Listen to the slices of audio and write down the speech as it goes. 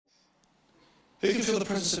Who can feel the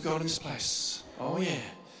presence of God in this place? Oh yeah,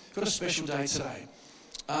 got a special day today.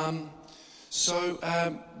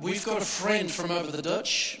 We've got a friend from over the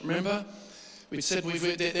Dutch, remember? We said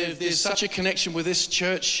there's such a connection with this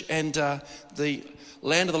church and the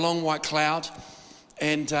land of the long white cloud.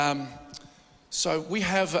 And so we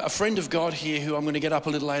have a friend of God here who I'm going to get up a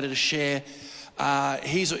little later to share.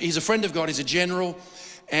 He's a friend of God, he's a general.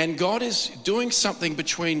 And God is doing something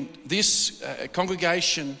between this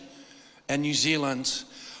congregation and New Zealand.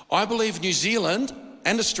 I believe New Zealand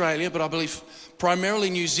and Australia, but I believe primarily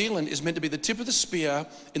New Zealand is meant to be the tip of the spear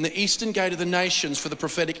in the eastern gate of the nations for the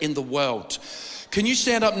prophetic in the world. Can you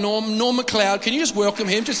stand up, Norm McCleod? Can you just welcome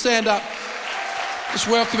him? Just stand up. Just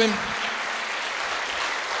welcome him.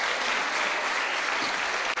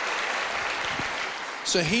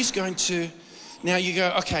 So he's going to, now you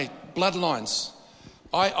go, okay, bloodlines.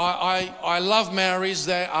 I love Maoris.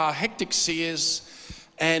 They are hectic seers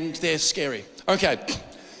and they're scary. Okay.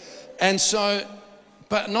 And so,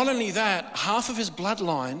 but not only that, half of his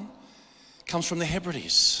bloodline comes from the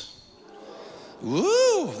Hebrides.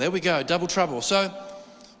 Woo, there we go, double trouble. So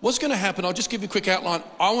what's going to happen, I'll just give you a quick outline.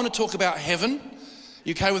 I want to talk about heaven.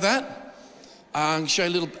 You okay with that? Show you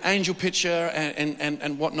a little angel picture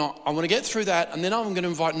and whatnot. I want to get through that, and then I'm going to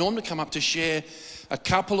invite Norm to come up to share a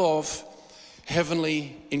couple of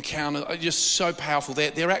heavenly encounters. Just so powerful.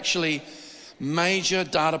 They're actually major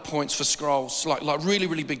data points for scrolls, like really,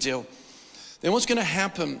 really big deal. Then what's going to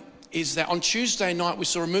happen is that on Tuesday night we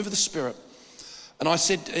saw a move of the Spirit. And I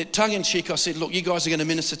said, tongue in cheek, I said, look, you guys are going to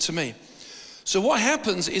minister to me. So what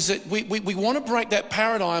happens is that we want to break that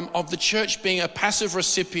paradigm of the church being a passive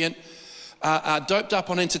recipient, doped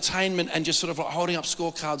up on entertainment and just sort of like holding up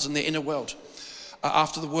scorecards in their inner world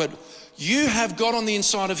after the word. You have God on the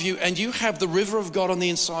inside of you, and you have the river of God on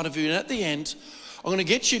the inside of you. And at the end, I'm going to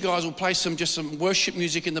get you guys, we'll play some worship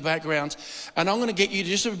music in the background, and I'm going to get you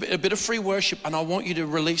just a bit of free worship, and I want you to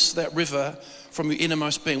release that river from your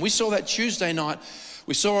innermost being. We saw that Tuesday night.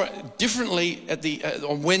 We saw it differently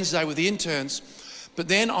on Wednesday with the interns, but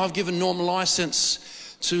then I've given Norm license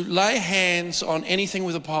to lay hands on anything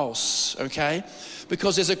with a pulse, okay?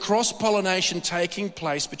 Because there's a cross-pollination taking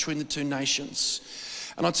place between the two nations.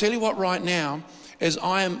 And I'll tell you what right now, as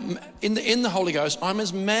I am in the Holy Ghost, I'm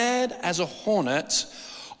as mad as a hornet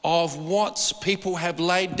of what people have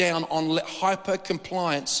laid down on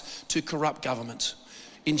hyper-compliance to corrupt government.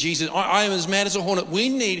 In Jesus, I am as mad as a hornet. We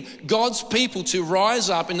need God's people to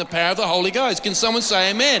rise up in the power of the Holy Ghost. Can someone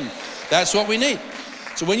say amen? That's what we need.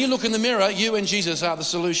 So when you look in the mirror, you and Jesus are the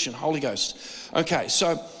solution, Holy Ghost. Okay,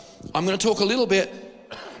 so I'm going to talk a little bit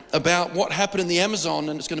about what happened in the Amazon,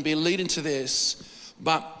 and it's going to be a lead into this.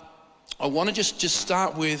 But I want to just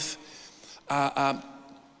start with a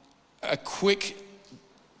quick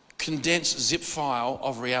condensed zip file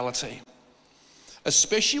of reality,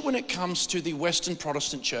 especially when it comes to the Western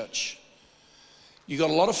Protestant church. You've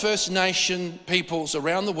got a lot of First Nation peoples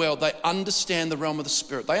around the world. They understand the realm of the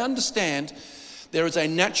Spirit. They understand there is a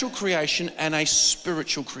natural creation and a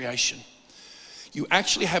spiritual creation. You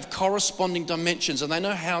actually have corresponding dimensions, and they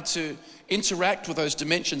know how to interact with those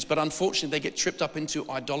dimensions, but unfortunately they get tripped up into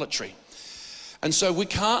idolatry. And so we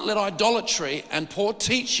can't let idolatry and poor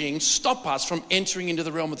teaching stop us from entering into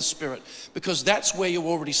the realm of the Spirit, because that's where you're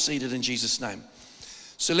already seated in Jesus' name.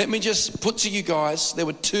 So let me just put to you guys, there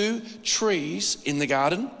were 2 trees in the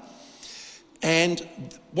garden, and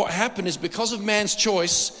what happened is because of man's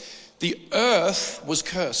choice, the earth was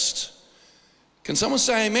cursed. Can someone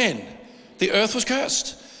say amen? The earth was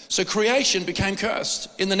cursed. So creation became cursed,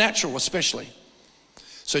 in the natural especially.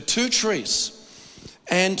 So 2 trees.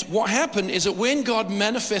 And what happened is that when God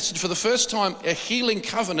manifested for the first time a healing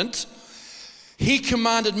covenant, he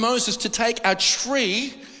commanded Moses to take a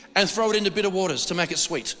tree and throw it into bitter waters to make it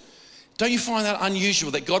sweet. Don't you find that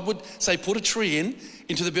unusual that God would say, put a tree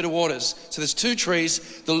into the bitter waters? So there's 2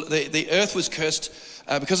 trees. The earth was cursed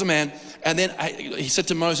because of man. And then he said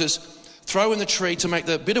to Moses, throw in the tree to make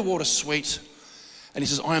the bitter water sweet. And he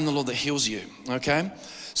says, I am the Lord that heals you, okay?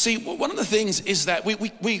 See, one of the things is that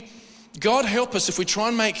God help us if we try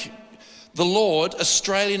and make the Lord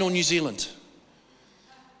Australian or New Zealand.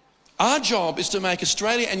 Our job is to make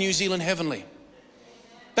Australia and New Zealand heavenly.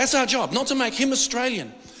 That's our job, not to make him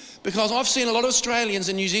Australian. Because I've seen a lot of Australians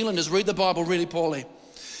and New Zealanders read the Bible really poorly.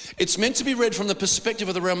 It's meant to be read from the perspective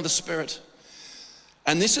of the realm of the Spirit.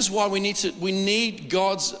 And this is why we need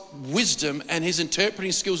God's wisdom and his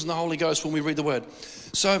interpreting skills in the Holy Ghost when we read the word.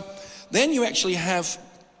 So then you actually have,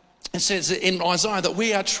 it says in Isaiah that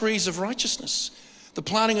we are trees of righteousness, the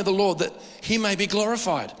planting of the Lord, that he may be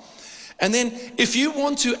glorified. And then if you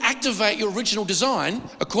want to activate your original design,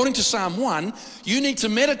 according to Psalm 1, you need to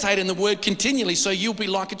meditate in the word continually so you'll be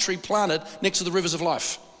like a tree planted next to the rivers of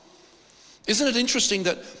life. Isn't it interesting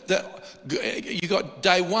that you got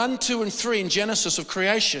day 1, 2, and 3 in Genesis of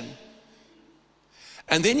creation,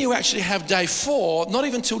 and then you actually have day 4, not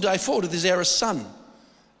even till day 4 did there a sun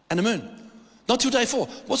and a moon. Not till day 4.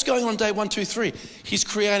 What's going on day 1, 2, 3? He's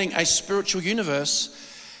creating a spiritual universe.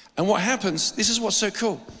 And what happens, this is what's so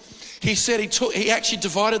cool. He said he actually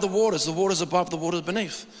divided the waters above, the waters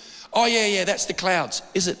beneath. Oh yeah, that's the clouds.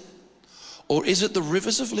 Is it? Or is it the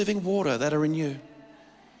rivers of living water that are in you?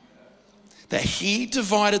 That he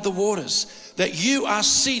divided the waters, that you are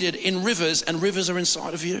seated in rivers and rivers are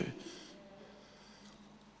inside of you.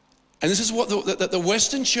 And this is what the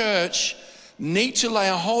Western church need to lay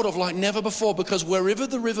a hold of like never before, because wherever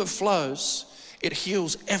the river flows, it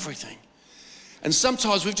heals everything. And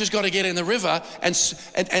sometimes we've just got to get in the river and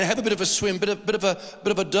have a bit of a swim, bit of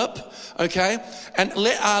a dip, okay? And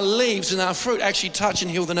let our leaves and our fruit actually touch and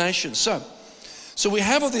heal the nations. So we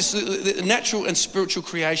have all this the natural and spiritual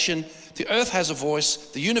creation. The earth has a voice,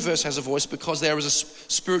 the universe has a voice, because there is a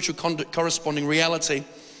spiritual corresponding reality.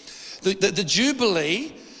 The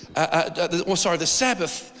Jubilee, the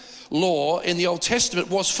Sabbath law in the Old Testament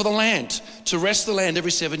was for the land, to rest the land every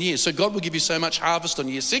 7 years. So God will give you so much harvest on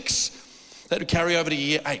year 6 that would carry over to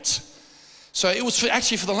year 8. So it was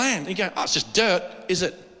actually for the land. And you go, oh, it's just dirt. Is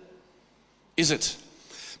it? Is it?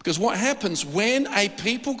 Because what happens when a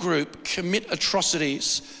people group commit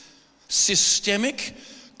atrocities, systemic,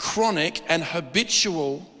 chronic, and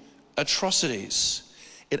habitual atrocities,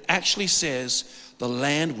 it actually says the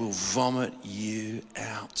land will vomit you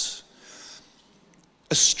out.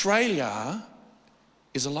 Australia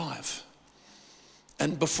is alive.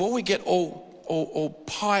 And before we get all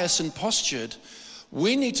pious and postured,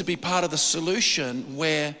 we need to be part of the solution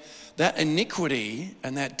where that iniquity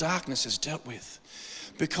and that darkness is dealt with.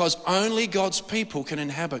 Because only God's people can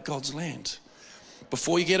inhabit God's land.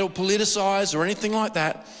 Before you get all politicized or anything like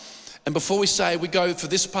that, and before we say we go for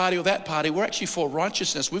this party or that party, we're actually for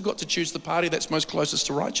righteousness. We've got to choose the party that's most closest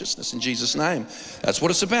to righteousness in Jesus' name. That's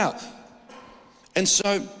what it's about. And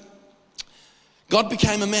so God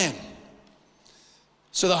became a man.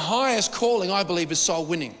 So the highest calling, I believe, is soul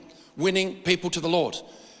winning. Winning people to the Lord.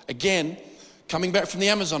 Again, coming back from the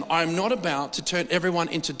Amazon, I'm not about to turn everyone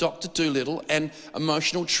into Dr. Dolittle and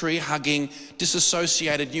emotional tree-hugging,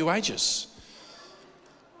 disassociated New Agers.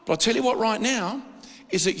 But I'll tell you what right now,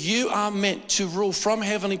 is that you are meant to rule from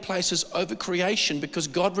heavenly places over creation, because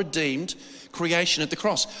God redeemed creation at the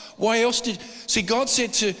cross. Why else see, God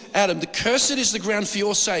said to Adam, the cursed is the ground for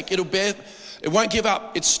your sake. It won't give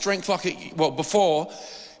up its strength before,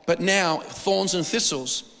 but now thorns and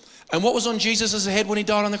thistles. And what was on Jesus' head when he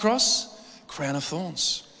died on the cross? Crown of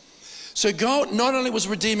thorns. So God not only was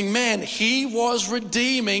redeeming man, he was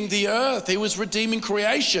redeeming the earth. He was redeeming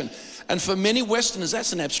creation. And for many Westerners,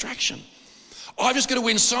 that's an abstraction. I've just got to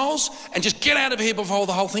win souls and just get out of here before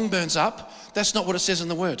the whole thing burns up. That's not what it says in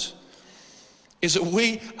the word. Is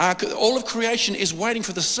that all of creation is waiting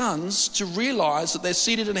for the sons to realize that they're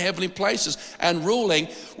seated in heavenly places and ruling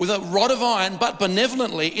with a rod of iron, but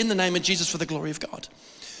benevolently in the name of Jesus for the glory of God.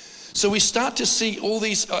 So we start to see all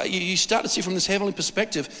these, you start to see from this heavenly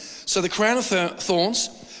perspective. So the crown of thorns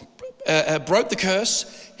broke the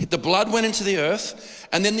curse, the blood went into the earth,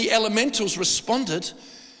 and then the elementals responded,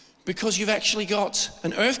 because you've actually got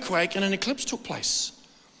an earthquake and an eclipse took place.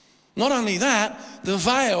 Not only that, the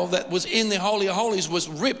veil that was in the Holy of Holies was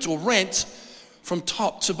ripped or rent from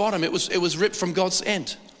top to bottom. It was ripped from God's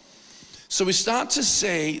end. So we start to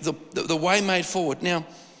see the way made forward. Now,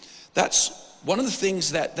 that's one of the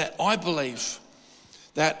things that I believe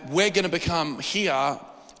that we're going to become here,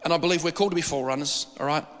 and I believe we're called to be forerunners, all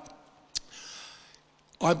right?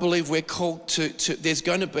 I believe we're called to there's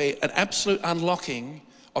going to be an absolute unlocking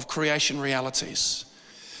of creation realities.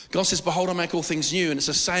 God says, behold, I make all things new. And it's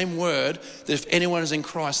the same word that if anyone is in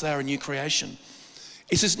Christ, they are a new creation.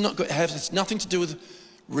 It has nothing to do with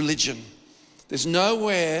religion. There's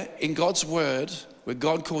nowhere in God's word where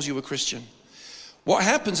God calls you a Christian. What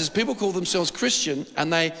happens is people call themselves Christian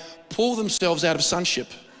and they pull themselves out of sonship.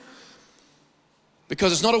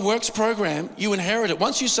 Because it's not a works program, you inherit it.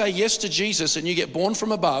 Once you say yes to Jesus and you get born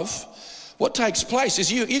from above, what takes place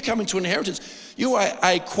is you come into inheritance. You are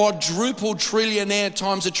a quadruple trillionaire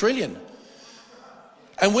times a trillion.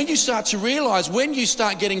 And when you start to realize, when you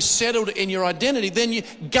start getting settled in your identity, then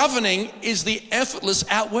governing is the effortless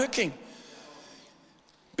outworking.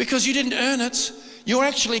 Because you didn't earn it, you're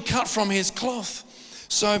actually cut from his cloth.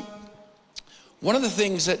 So one of the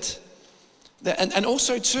things and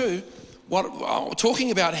also too,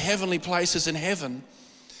 talking about heavenly places in heaven,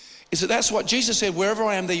 is that's what Jesus said, wherever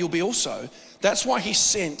I am, there you'll be also. That's why he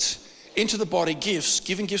sent into the body gifts,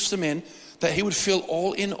 giving gifts to men, that he would fill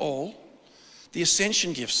all in all. The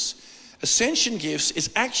ascension gifts. Ascension gifts is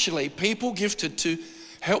actually people gifted to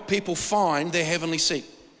help people find their heavenly seat.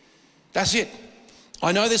 That's it.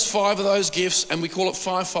 I know there's 5 of those gifts and we call it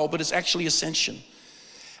fivefold, but it's actually ascension.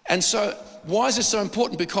 And so why is this so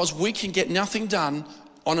important? Because we can get nothing done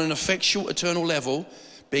on an effectual, eternal level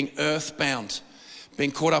being earthbound,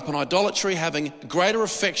 being caught up in idolatry, having greater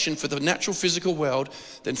affection for the natural physical world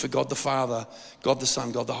than for God the Father, God the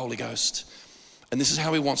Son, God the Holy Ghost. And this is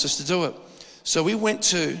how he wants us to do it. So the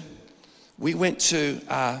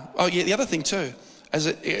other thing too,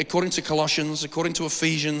 according to Colossians, according to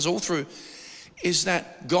Ephesians, all through, is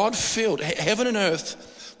that God filled, heaven and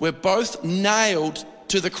earth were both nailed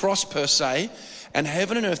to the cross per se, and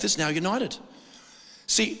heaven and earth is now united.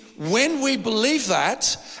 See, when we believe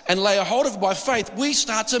that and lay a hold of it by faith, we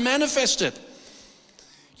start to manifest it.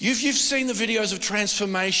 You've seen the videos of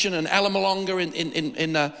transformation in Alamalonga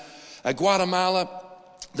in Guatemala.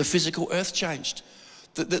 The physical earth changed.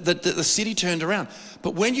 The city turned around.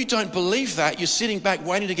 But when you don't believe that, you're sitting back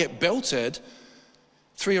waiting to get belted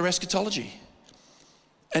through your eschatology.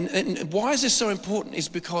 And why is this so important? Is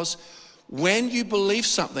because when you believe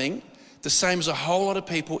something, the same as a whole lot of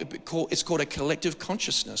people, it's called a collective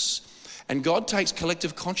consciousness. And God takes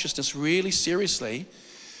collective consciousness really seriously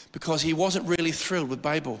because he wasn't really thrilled with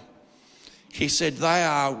Babel. He said they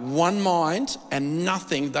are one mind and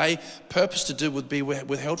nothing they purpose to do would be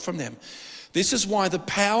withheld from them. This is why the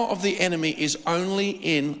power of the enemy is only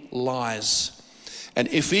in lies. And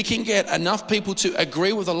if he can get enough people to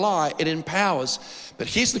agree with a lie, it empowers. But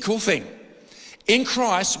here's the cool thing. In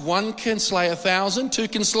Christ, 1 can slay 1,000, 2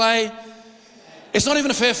 can slay. It's not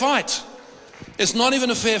even a fair fight. It's not even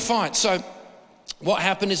a fair fight. So what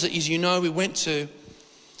happened is that, as you know, we went to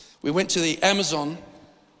the Amazon,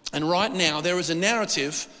 and right now there is a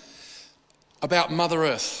narrative about Mother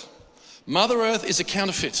Earth. Mother Earth is a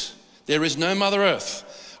counterfeit. There is no Mother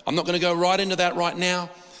Earth. I'm not going to go right into that right now.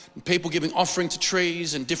 People giving offering to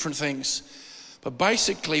trees and different things. But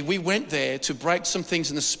basically, we went there to break some things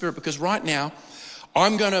in the spirit, because right now,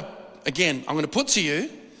 I'm going to put to you,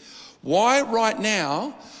 why right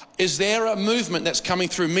now is there a movement that's coming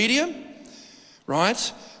through media,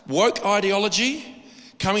 right? Woke ideology,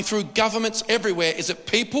 coming through governments everywhere, is that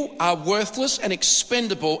people are worthless and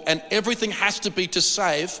expendable and everything has to be to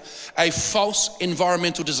save a false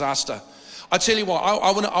environmental disaster. I tell you what,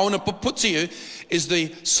 I want to put to you is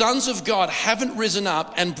the sons of God haven't risen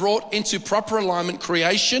up and brought into proper alignment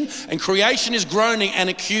creation, and creation is groaning and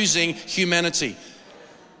accusing humanity.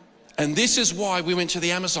 And this is why we went to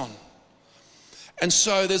the Amazon. And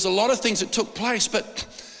so there's a lot of things that took place, but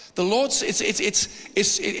the Lord's,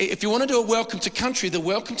 if you want to do a welcome to country, the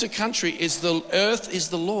welcome to country is the earth is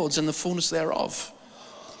the Lord's and the fullness thereof.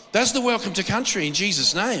 That's the welcome to country in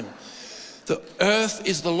Jesus' name. The earth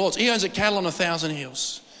is the Lord's. He owns a cattle on 1,000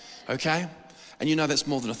 hills, okay? And you know that's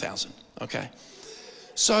more than 1,000, okay?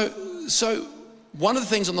 So one of the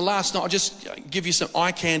things on the last night, I'll just give you some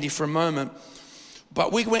eye candy for a moment,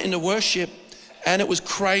 but we went into worship and it was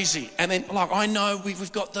crazy. And then, like, I know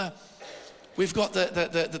we've got the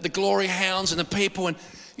glory hounds and the people, and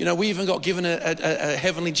you know, we even got given a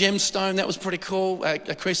heavenly gemstone. That was pretty cool.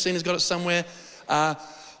 Christina's got it somewhere. But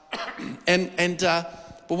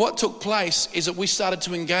what took place is that we started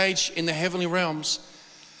to engage in the heavenly realms,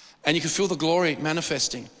 and you could feel the glory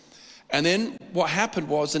manifesting. And then what happened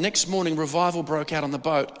was the next morning revival broke out on the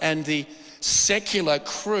boat, and the secular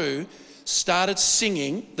crew started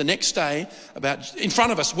singing the next day about in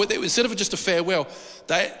front of us. Instead of just a farewell,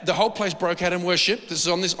 the whole place broke out in worship. This is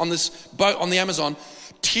on this boat on the Amazon,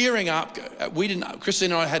 tearing up.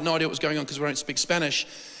 Christine and I had no idea what was going on because we don't speak Spanish.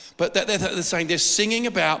 But they're saying, they're singing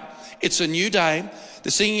about it's a new day.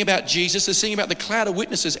 They're singing about Jesus. They're singing about the cloud of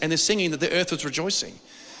witnesses, and they're singing that the earth was rejoicing.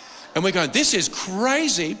 And we're going, this is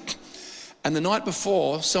crazy. And the night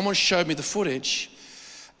before, someone showed me the footage.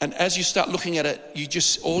 And as you start looking at it,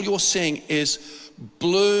 all you're seeing is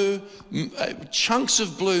blue, chunks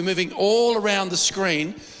of blue moving all around the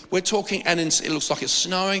screen. We're talking, and it looks like it's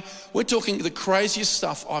snowing. We're talking the craziest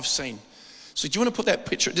stuff I've seen. So do you want to put that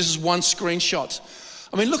picture? This is one screenshot.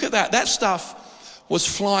 I mean, look at that. That stuff was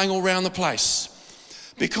flying all around the place.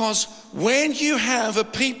 Because when you have a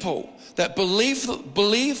people that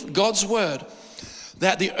believe God's word,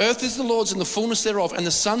 that the earth is the Lord's and the fullness thereof, and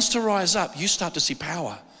the sons to rise up, you start to see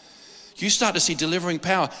power. You start to see delivering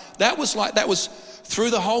power. That was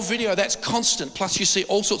through the whole video, that's constant. Plus you see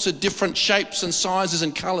all sorts of different shapes and sizes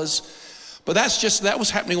and colors. But that was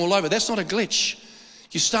happening all over. That's not a glitch.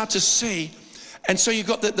 You start to see, and so you've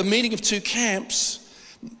got the meeting of two camps,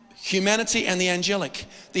 humanity and the angelic.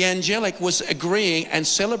 The angelic was agreeing and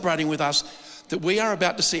celebrating with us that we are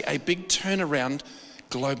about to see a big turnaround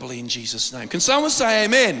globally in Jesus' name. Can someone say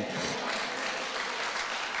amen?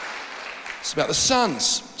 It's about the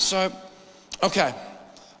sons. So, okay,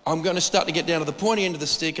 I'm going to start to get down to the pointy end of the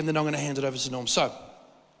stick, and then I'm going to hand it over to Norm. So,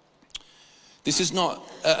 this is not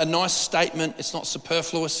a nice statement. It's not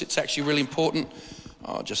superfluous. It's actually really important.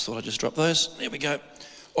 Oh, I just thought I'd just drop those. There we go.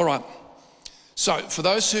 All right. So, for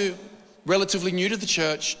those who are relatively new to the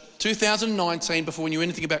church, 2019, before we knew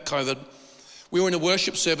anything about COVID, we were in a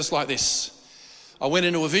worship service like this. I went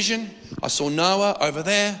into a vision. I saw Noah over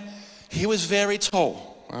there. He was very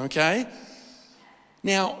tall, okay?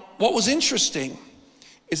 Now, what was interesting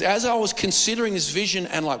is as I was considering this vision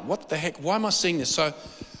and like, what the heck, why am I seeing this? So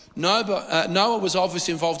Noah was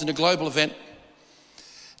obviously involved in a global event,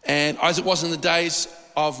 and as it was in the days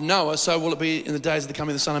of Noah, so will it be in the days of the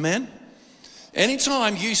coming of the Son of Man?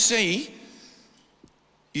 Anytime you see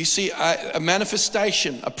a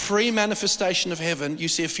manifestation, a pre-manifestation of heaven, you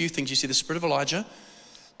see a few things. You see the spirit of Elijah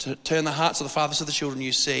to turn the hearts of the fathers to the children.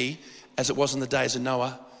 You see, as it was in the days of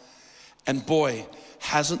Noah. And boy,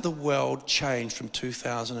 hasn't the world changed from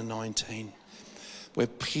 2019, where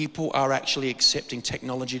people are actually accepting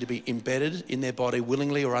technology to be embedded in their body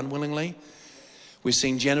willingly or unwillingly. We're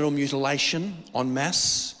seeing genital mutilation en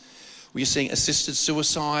masse. We're seeing assisted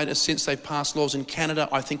suicide. Since they've passed laws in Canada,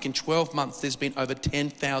 I think in 12 months there's been over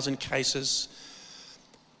 10,000 cases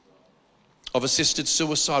of assisted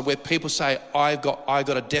suicide where people say, I'm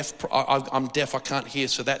deaf, I can't hear.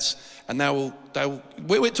 So that's, and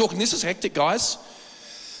we're talking, this is hectic, guys.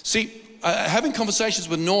 See, having conversations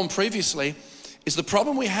with Norm previously is the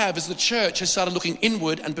problem we have is the church has started looking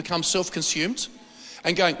inward and become self-consumed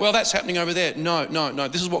and going, well, that's happening over there. No,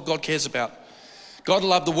 this is what God cares about. God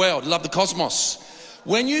loved the world, loved the cosmos.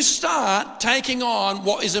 When you start taking on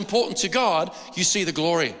what is important to God, you see the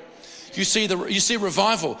glory. You see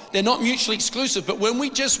revival. They're not mutually exclusive, but when we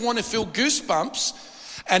just want to feel goosebumps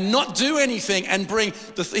and not do anything and bring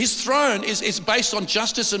his throne is based on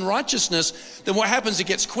justice and righteousness, then what happens? It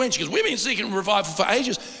gets quenched because we've been seeking revival for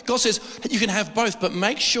ages. God says you can have both, but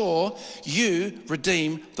make sure you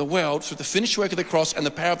redeem the world through the finished work of the cross and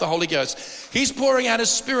the power of the Holy Ghost. He's pouring out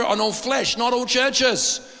his spirit on all flesh, not all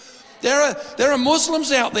churches. There are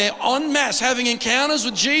Muslims out there en masse having encounters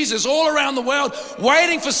with Jesus all around the world,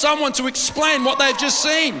 waiting for someone to explain what they've just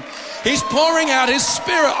seen. He's pouring out his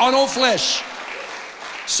spirit on all flesh.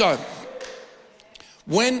 So,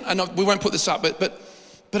 and we won't put this up, but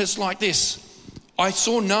it's like this. I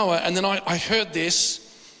saw Noah, and then I heard this.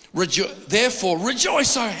 Therefore,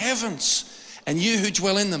 rejoice, O heavens, and you who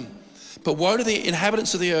dwell in them. But woe to the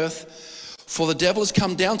inhabitants of the earth, for the devil has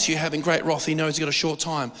come down to you having great wrath. He knows he's got a short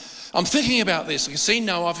time. I'm thinking about this. I see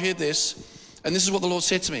Noah, I've heard this, and this is what the Lord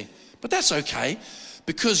said to me. But that's okay,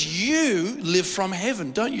 because you live from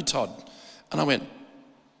heaven, don't you, Todd? And I went,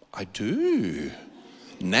 I do.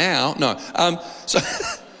 Now, no.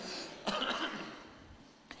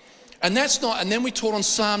 And that's not, and then we taught on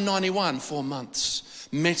Psalm 91, 4 months.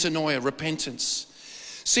 Metanoia, repentance.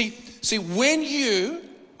 See, when you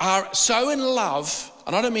are so in love,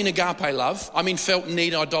 and I don't mean agape love, I mean felt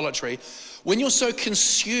need idolatry. When you're so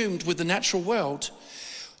consumed with the natural world,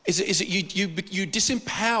 is it you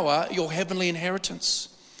disempower your heavenly inheritance.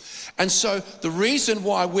 And so the reason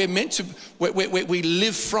why we're meant to, we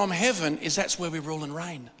live from heaven is that's where we rule and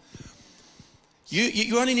reign.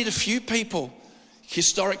 You only need a few people.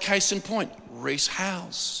 Historic case in point, Reese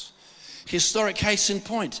Howes. Historic case in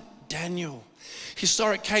point, Daniel.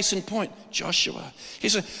 Historic case in point, Joshua.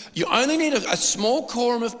 You only need a small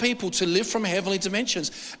quorum of people to live from heavenly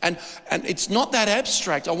dimensions. And it's not that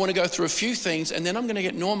abstract. I want to go through a few things, and then I'm going to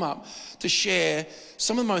get Norm up to share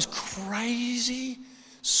some of the most crazy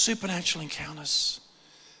supernatural encounters.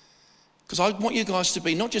 Because I want you guys to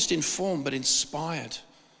be not just informed, but inspired.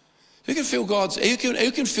 Who can feel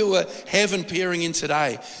who can feel heaven peering in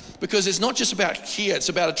today? Because it's not just about here, it's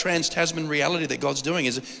about a trans-Tasman reality that God's doing,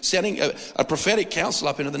 is setting a prophetic counsel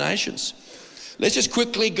up into the nations. Let's just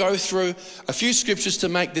quickly go through a few scriptures to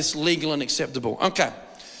make this legal and acceptable. Okay,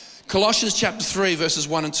 Colossians chapter 3, verses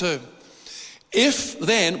 1 and 2. If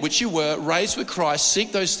then, which you were, raised with Christ,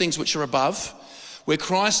 seek those things which are above, where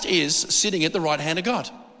Christ is sitting at the right hand of God.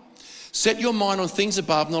 Set your mind on things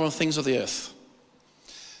above, not on things of the earth.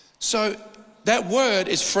 So that word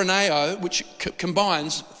is phroneo, which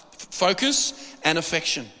combines focus and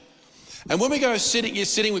affection. And when we go you're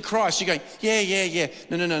sitting with Christ, you're going, yeah.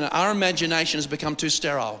 No. Our imagination has become too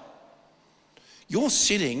sterile. You're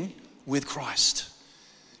sitting with Christ.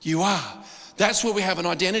 You are. That's where we have an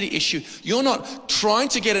identity issue. You're not trying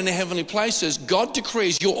to get into heavenly places. God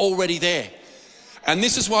decrees you're already there. And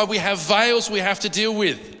this is why we have veils we have to deal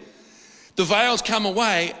with. The veils come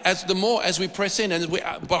away as the more as we press in and we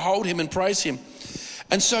behold him and praise him.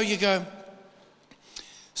 And so you go,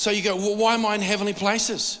 well, why am I in heavenly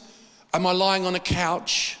places? Am I lying on a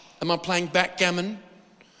couch? Am I playing backgammon?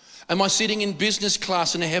 Am I sitting in business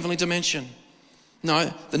class in a heavenly dimension?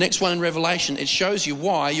 No, the next one in Revelation, it shows you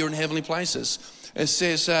why you're in heavenly places. It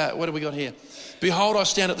says, what do we got here? Behold, I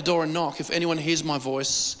stand at the door and knock. If anyone hears my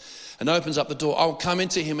voice and opens up the door, I will come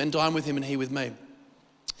into him and dine with him and he with me.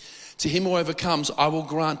 To him who overcomes, I will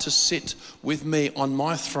grant to sit with me on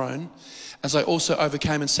my throne, as I also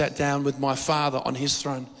overcame and sat down with my Father on his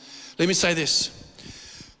throne. Let me say this.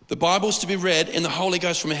 The Bible's to be read in the Holy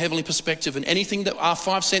Ghost from a heavenly perspective, and anything that our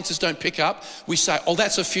five senses don't pick up, we say, oh,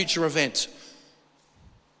 that's a future event.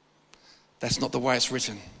 That's not the way it's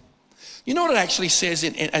written. You know what it actually says,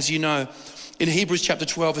 as you know, in Hebrews chapter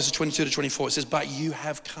 12, verses 22 to 24, it says, but you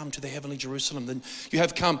have come to the heavenly Jerusalem. Then you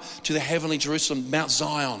have come to the heavenly Jerusalem, Mount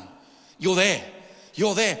Zion. You're there.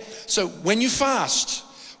 You're there. So when you fast,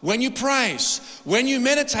 when you praise, when you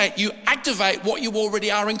meditate, you activate what you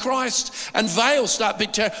already are in Christ. And veils start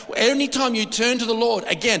being taken. Anytime you turn to the Lord,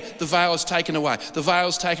 again, the veil is taken away. The veil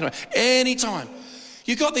is taken away. Anytime.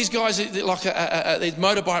 You've got these guys like these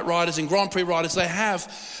motorbike riders and Grand Prix riders, they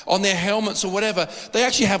have on their helmets or whatever, they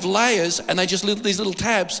actually have layers and they just these little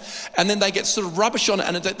tabs and then they get sort of rubbish on it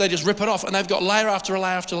and they just rip it off and they've got layer after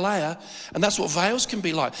layer after layer, and that's what veils can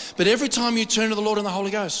be like. But every time you turn to the Lord in the Holy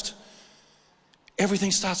Ghost, everything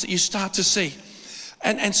you start to see.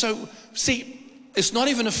 And so, see, it's not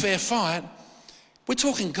even a fair fight. We're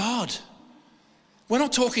talking God. We're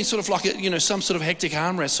not talking sort of like some sort of hectic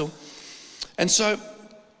arm wrestle. And so,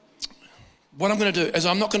 what I'm going to do is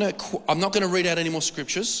I'm not going to read out any more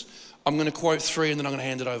scriptures. I'm going to quote 3 and then I'm going to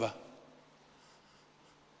hand it over.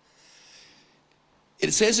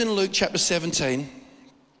 It says in Luke chapter 17,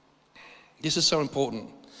 this is so important.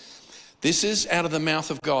 This is out of the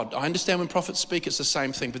mouth of God. I understand when prophets speak, it's the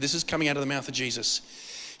same thing, but this is coming out of the mouth of Jesus.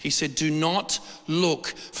 He said, do not look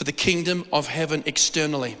for the kingdom of heaven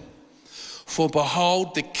externally, for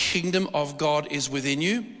behold, the kingdom of God is within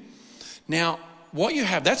you. Now, what you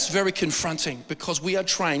have, that's very confronting because we are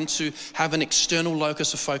trained to have an external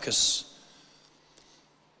locus of focus.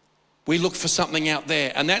 We look for something out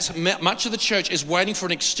there, and that's much of the church is waiting for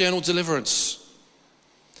an external deliverance.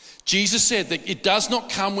 Jesus said that it does not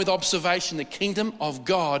come with observation. The kingdom of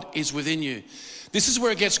God is within you. This is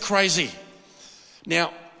where it gets crazy.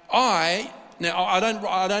 Now, I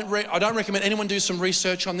don't recommend anyone do some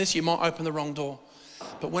research on this. You might open the wrong door.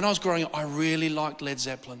 But when I was growing up, I really liked Led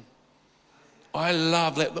Zeppelin. I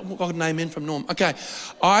loved I've got a name in from Norm. Okay,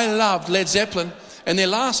 I loved Led Zeppelin, and their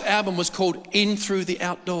last album was called In Through the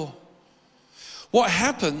Outdoor. What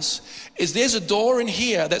happens is there's a door in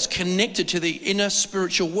here that's connected to the inner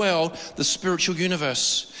spiritual world, the spiritual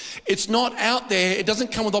universe. It's not out there. It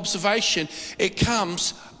doesn't come with observation. It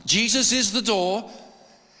comes, Jesus is the door,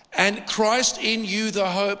 and Christ in you, the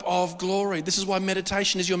hope of glory. This is why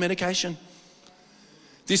meditation is your medication.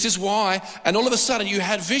 This is why, and all of a sudden you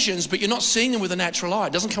had visions, but you're not seeing them with a natural eye.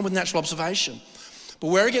 It doesn't come with natural observation. But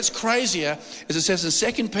where it gets crazier is it says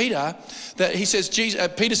in 2 Peter that he says,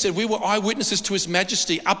 Peter said, we were eyewitnesses to his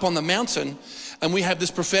majesty up on the mountain, and we have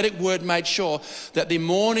this prophetic word made sure that the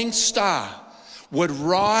morning star would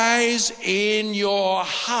rise in your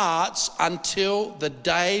hearts until the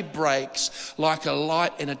day breaks like a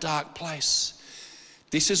light in a dark place.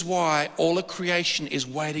 This is why all of creation is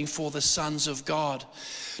waiting for the sons of God.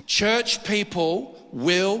 Church people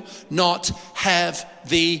will not have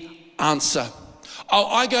the answer. Oh,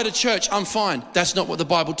 I go to church, I'm fine. That's not what the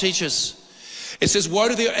Bible teaches. It says, woe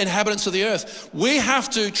to the inhabitants of the earth. We have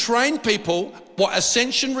to train people what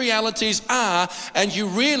ascension realities are, and you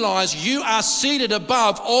realize you are seated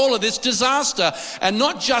above all of this disaster, and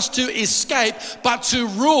not just to escape, but to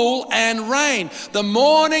rule and reign. The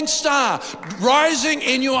morning star rising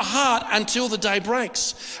in your heart until the day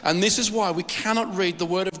breaks. And this is why we cannot read the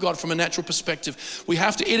word of God from a natural perspective. We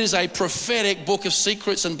have to, it is a prophetic book of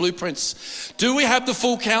secrets and blueprints. Do we have the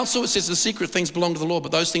full counsel? It says the secret things belong to the Lord,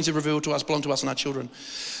 but those things are revealed to us belong to us and our children.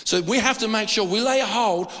 So we have to make sure we lay a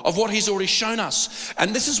hold of what he's already shown us.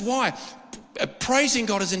 And this is why praising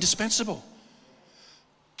God is indispensable.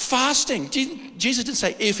 Fasting. Jesus didn't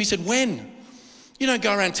say if, he said when. You don't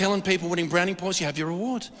go around telling people winning brownie points, you have your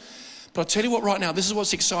reward. But I'll tell you what right now, this is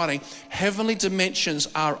what's exciting. Heavenly dimensions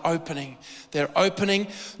are opening. They're opening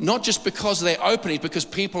not just because they're opening, because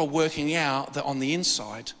people are working out that on the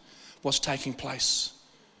inside what's taking place.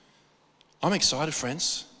 I'm excited,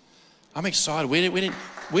 friends. I'm excited. I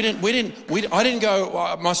didn't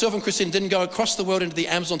go, myself and Christine didn't go across the world into the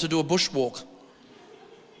Amazon to do a bushwalk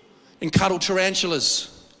and cuddle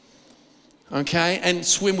tarantulas, okay, and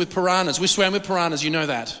swim with piranhas. We swam with piranhas, you know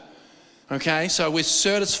that, okay? So we're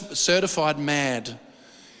certified mad,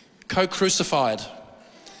 co-crucified.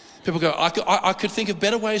 People go, I could think of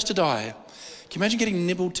better ways to die. Can you imagine getting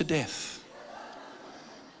nibbled to death?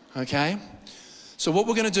 Okay? So what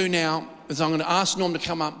we're going to do now is I'm going to ask Norm to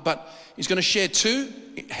come up, but he's going to share 2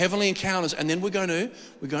 heavenly encounters, and then we're going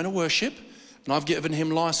to worship, and I've given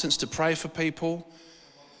him license to pray for people.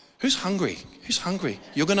 Who's hungry? Who's hungry?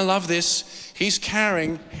 You're going to love this. He's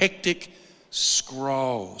carrying hectic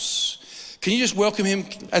scrolls. Can you just welcome him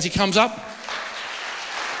as he comes up?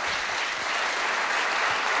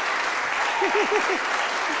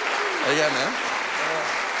 There you go, man.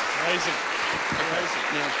 Amazing. Amazing.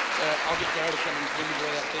 Now, I'll get Gary to come and bring you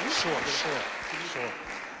that thing. Sure.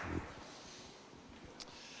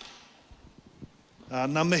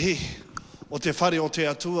 Nā mihi o te whare o te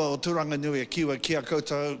atua o Turanga Nui a kiwa kia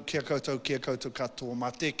koutou katoa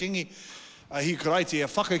mā te kingi. Hi karaiti e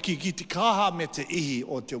whakaki ki te kaha me te ihi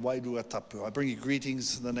o te wairua tapu. I bring you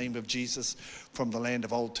greetings in the name of Jesus from the land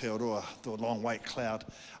of Old Teoroa, the long white cloud.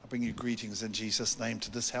 I bring you greetings in Jesus' name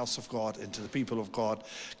to this house of God and to the people of God.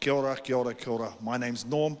 Kia ora, kia ora, kia ora. My name's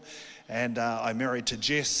Norm, and I'm married to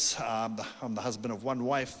Jess. I'm the husband of one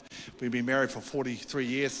wife. We've been married for 43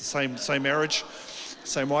 years, the same marriage,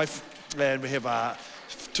 same wife. And we have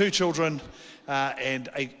 2 children and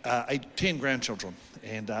 10 grandchildren.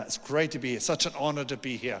 And it's great to be here. Such an honor to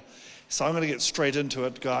be here. So I'm going to get straight into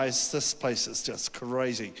it, guys. This place is just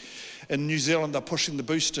crazy. In New Zealand, they're pushing the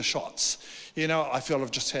booster shots. You know, I feel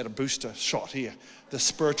I've just had a booster shot here. The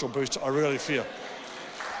spiritual booster, I really feel.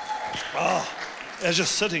 I was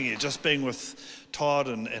just sitting here, just being with Todd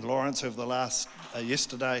and Lawrence over the last,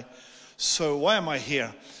 yesterday. So why am I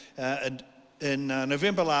here? In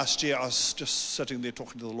November last year, I was just sitting there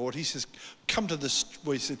talking to the Lord. He says, come to this,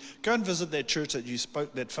 he said, go and visit that church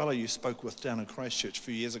that fellow you spoke with down in Christchurch a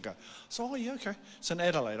few years ago. So, oh yeah, okay. It's in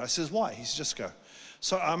Adelaide. I says, why? He says, just go.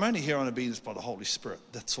 So I'm only here on obedience by the Holy Spirit,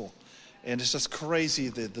 that's all. And it's just crazy,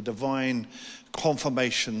 the divine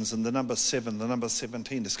confirmations, and the number 7, the number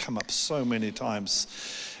 17 has come up so many times.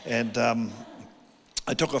 And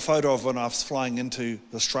I took a photo of when I was flying into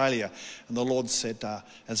Australia, and the Lord said, and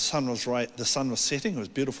the sun was setting, it was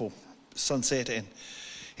beautiful sunset, and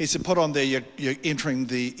he said, put on there, you're entering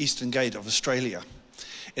the eastern gate of Australia.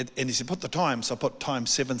 And he said, put the time, so I put time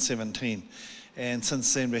 7:17. And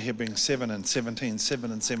since then we're hearing 7 and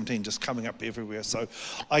 17 just coming up everywhere. So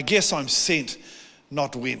I guess I'm sent,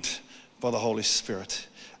 not went, by the Holy Spirit.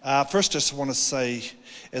 First, just want to say,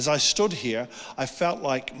 as I stood here, I felt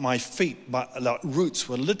like my feet, my roots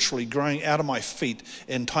were literally growing out of my feet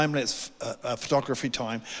in time-lapse photography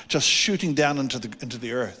time, just shooting down into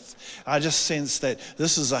the earth. I just sensed that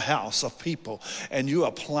this is a house of people, and you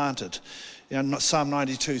are planted. You know, Psalm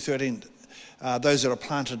 92:13. Those that are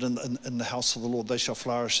planted in the house of the Lord, they shall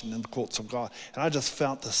flourish in the courts of God. And I just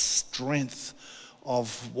felt the strength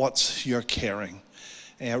of what you're carrying.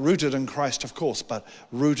 Rooted in Christ, of course, but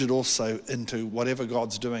rooted also into whatever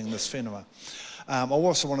God's doing in this whenua. I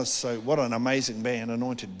also want to say, what an amazing band,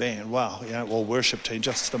 anointed band. Wow, well, worship team,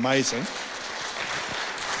 just amazing.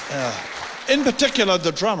 In particular,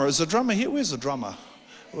 the drummer. Is the drummer here? Where's the drummer?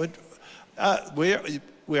 Where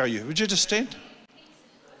are you? Would you just stand?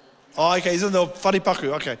 Oh, okay, he's in the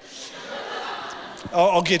wharipaku, okay.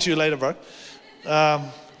 I'll get you later, bro.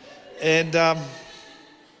 And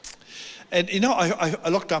you know, I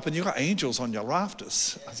looked up and you got angels on your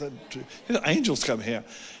rafters. I said, angels come here.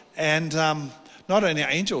 And not only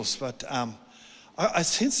angels, but I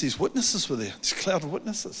sensed these witnesses were there, this cloud of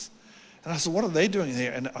witnesses. And I said, what are they doing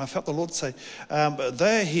here? And I felt the Lord say,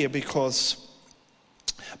 they're here because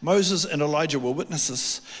Moses and Elijah were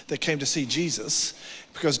witnesses that came to see Jesus,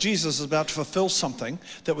 because Jesus is about to fulfill something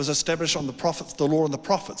that was established on the prophets, the law and the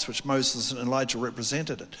prophets, which Moses and Elijah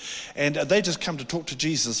represented it. And they just come to talk to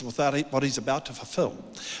Jesus without what he's about to fulfill.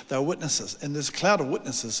 They were witnesses. And there's a cloud of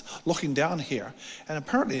witnesses looking down here. And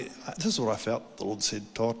apparently, this is what I felt, the Lord said,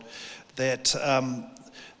 Todd, that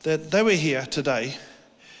they were here today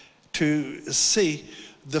to see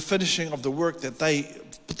the finishing of the work that they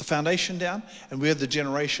put the foundation down, and we're the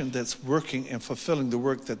generation that's working and fulfilling the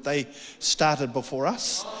work that they started before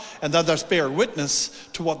us, and they're just bear witness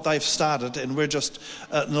to what they've started, and we're just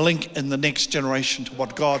a link in the next generation to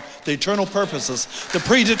what God, the eternal purposes, the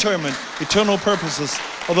predetermined eternal purposes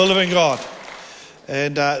of the living God.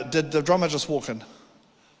 And did the drummer just walk in?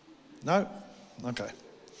 No? Okay.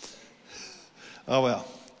 Oh well.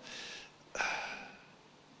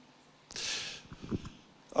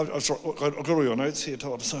 I've got all your notes here,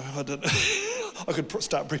 Todd, so I could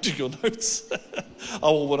start printing your notes.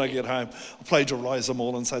 Oh, well, when I get home, I'll plagiarise them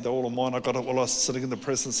all and say they're all of mine. I got it while I was sitting in the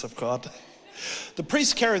presence of God. The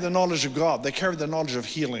priests carry the knowledge of God. They carry the knowledge of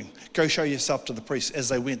healing. Go show yourself to the priests. As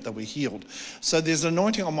they went, they were healed. So there's an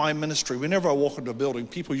anointing on my ministry. Whenever I walk into a building,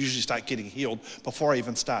 people usually start getting healed before I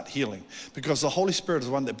even start healing, because the Holy Spirit is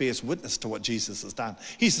the one that bears witness to what Jesus has done.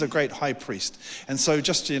 He's the great high priest. And so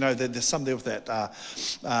just, there's something with that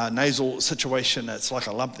nasal situation. It's like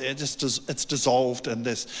a lump there. It's dissolved, and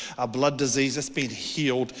there's a blood disease that's been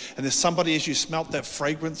healed. And there's somebody, as you smelt that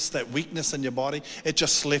fragrance, that weakness in your body, it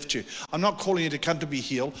just left you. I'm not calling you to come to be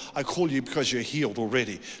healed. I call you because you're healed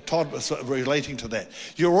already. Todd was relating to that.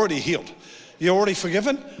 You're already healed. You're already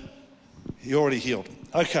forgiven. You're already healed.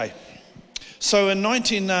 Okay. So in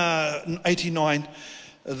 1989,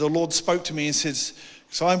 the Lord spoke to me and says,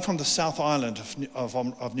 so I'm from the South Island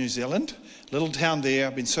of New Zealand, little town there.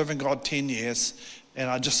 I've been serving God 10 years, and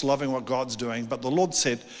I'm just loving what God's doing. But the Lord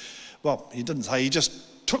said, well, he didn't say, he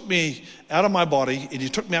just took me out of my body, and he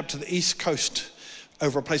took me up to the east coast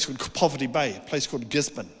over a place called Poverty Bay, a place called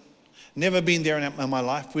Gisborne. Never been there in my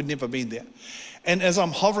life. We'd never been there. And as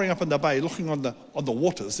I'm hovering up in the bay, looking on the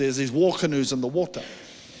waters, there's these war canoes in the water.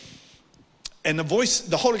 And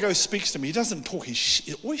the Holy Ghost speaks to me. He doesn't talk.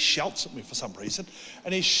 He always shouts at me for some reason.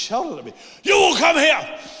 And he shouted at me, you will come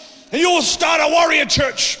here and you will start a warrior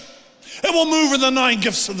church. It will move in the 9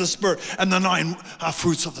 gifts of the Spirit and the 9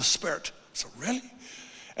 fruits of the Spirit. So really?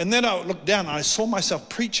 And then I looked down and I saw myself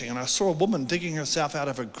preaching, and I saw a woman digging herself out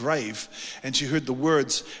of a grave, and she heard the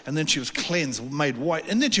words, and then she was cleansed, made white,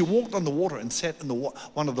 and then she walked on the water and sat in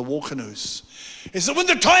one of the war canoes. He said, when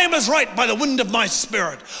the time is right, by the wind of my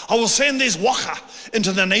Spirit, I will send these waka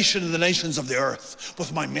into the nation and the nations of the earth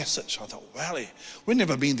with my message. I thought, really? We've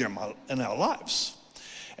never been there in our lives.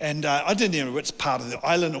 And I didn't even know which part of the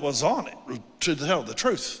island it was on, to tell the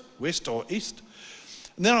truth, west or east.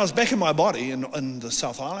 And then I was back in my body in the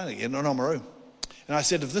South Island again, in Oamaru. And I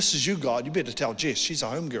said, if this is you, God, you better tell Jess. She's a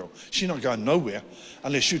home girl. She's not going nowhere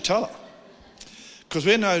unless you tell her. Because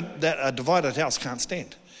we know that a divided house can't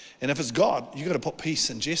stand. And if it's God, you've got to put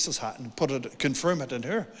peace in Jess's heart and confirm it in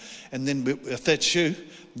her. And then if that's you,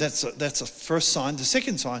 that's a first sign. The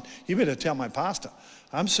second sign, you better tell my pastor,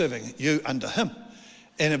 I'm serving you under him.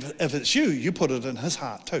 And if it's you, you put it in his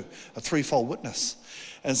heart too, a threefold witness.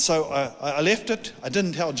 And so I left it. I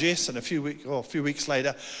didn't tell Jess, and a few weeks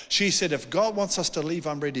later, she said, if God wants us to leave,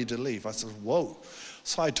 I'm ready to leave. I said, whoa.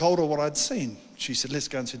 So I told her what I'd seen. She said, let's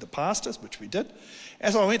go and see the pastors, which we did.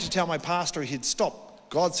 As I went to tell my pastor he'd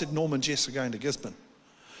stopped, God said, Norm and Jess are going to Gisborne.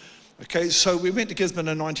 Okay, so we went to Gisborne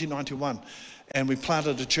in 1991, and we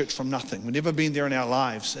planted a church from nothing. We'd never been there in our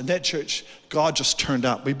lives. And that church, God just turned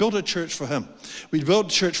up. We built a church for him. We built a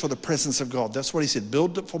church for the presence of God. That's what he said,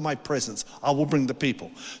 build it for my presence. I will bring the people.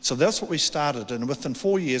 So that's what we started. And within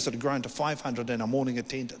 4 years, it had grown to 500 in our morning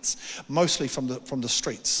attendance, mostly from the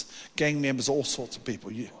streets, gang members, all sorts of people.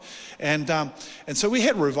 And so we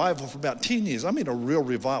had revival for about 10 years. I mean, a real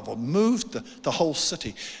revival. Moved the whole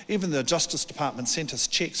city. Even the Justice Department sent us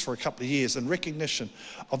checks for a couple of years in recognition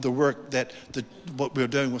of the work that what we were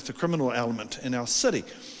doing with the criminal element in our city.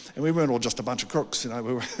 And we weren't all just a bunch of crooks,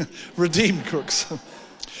 we were redeemed crooks.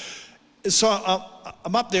 So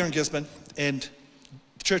I'm up there in Gisborne, and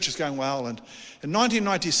the church is going well. And in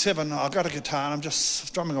 1997, I got a guitar, and I'm just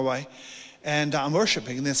strumming away, and I'm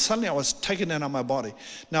worshiping. And then suddenly I was taken out of my body.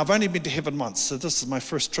 Now, I've only been to heaven once, so this is my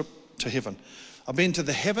first trip to heaven. I've been to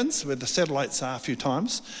the heavens, where the satellites are, a few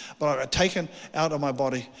times, but I got taken out of my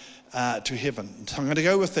body to heaven. So I'm going to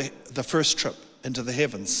go with the first trip into the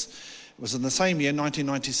heavens. It was in the same year,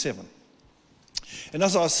 1997. And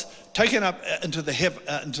as I was taken up into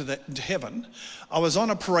heaven, I was on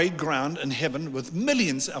a parade ground in heaven with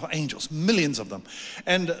millions of angels, millions of them.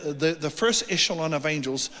 And the first echelon of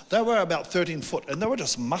angels, they were about 13 foot, and they were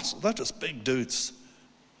just muscle, they were just big dudes.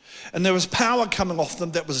 And there was power coming off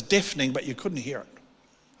them that was deafening, but you couldn't hear it.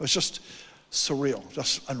 It was just surreal,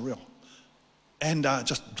 just unreal. And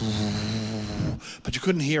but you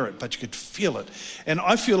couldn't hear it, but you could feel it. And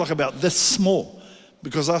I feel like about this small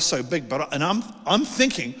because I was so big. And I'm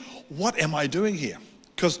thinking, what am I doing here?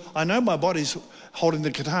 Because I know my body's holding the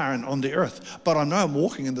guitar on the earth, but I know I'm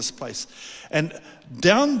walking in this place. And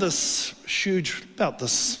down this huge, about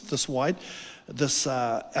this wide, this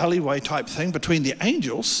alleyway type thing between the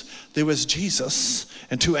angels, there was Jesus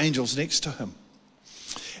and 2 angels next to him.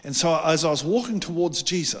 And so as I was walking towards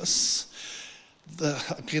Jesus, the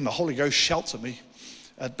Holy Ghost shouts at me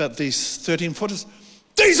about these 13-footers.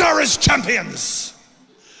 These are his champions.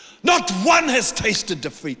 Not one has tasted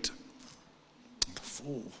defeat. The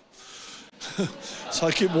fool. So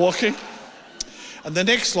I keep walking. And the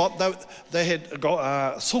next lot, they had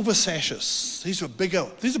got silver sashes. These were bigger.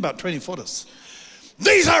 These are about 20 footers.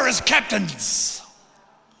 These are his captains.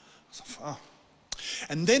 Oh.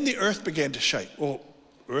 And then the earth began to shake, or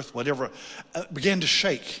earth, whatever, began to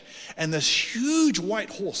shake. And this huge white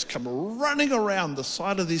horse came running around the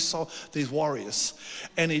side of these warriors.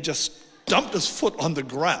 And he just dumped his foot on the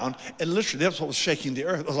ground, and literally that's what was shaking the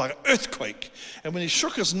earth. It was like an earthquake. And when he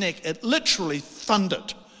shook his neck, it literally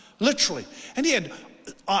thundered. Literally. And he had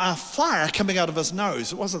fire coming out of his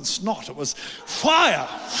nose. It wasn't snot, it was fire.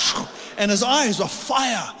 And his eyes were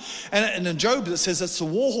fire. And in Job it says it's the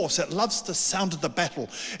war horse that loves the sound of the battle.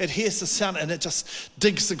 It hears the sound and it just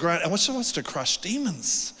digs the ground. And wants to crush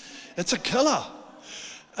demons. It's a killer.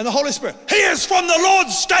 And the Holy Spirit, he is from the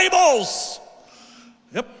Lord's stables.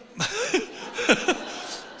 Yep.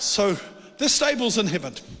 So this stable's in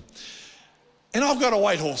heaven. And I've got a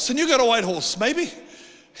white horse. And you've got a white horse, maybe.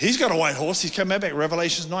 He's got a white horse. He's come back,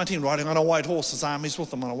 Revelation 19, riding on a white horse. His armies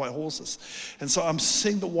with him on white horses. And so I'm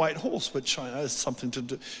seeing the white horse, which I know is something to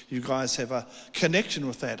do. You guys have a connection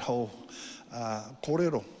with that whole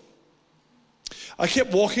kōrero. I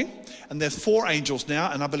kept walking, and there's 4 angels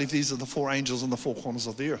now, and I believe these are the 4 angels in the 4 corners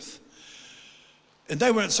of the earth. And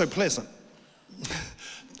they weren't so pleasant.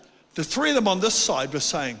 The 3 of them on this side were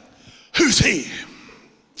saying, who's he?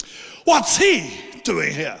 What's he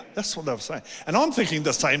doing here? That's what they were saying. And I'm thinking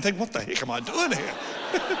the same thing. What the heck am I doing here?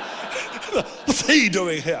 What's he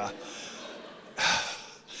doing here?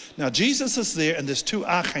 Now Jesus is there, and there's 2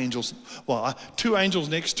 archangels, 2 angels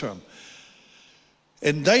next to him.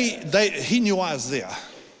 And he knew I was there,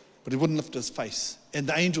 but he wouldn't lift his face. And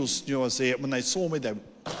the angels knew I was there. When they saw me,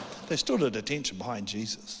 they stood at attention behind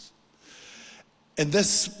Jesus. And the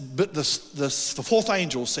 4th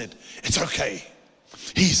angel said, it's okay.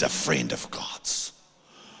 He's a friend of God's.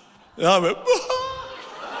 And I went,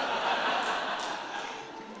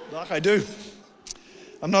 like I do.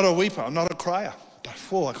 I'm not a weeper. I'm not a crier.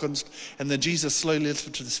 But I couldn't. And then Jesus slowly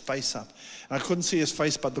lifted his face up. And I couldn't see his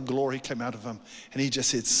face, but the glory came out of him. And he just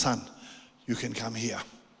said, son, you can come here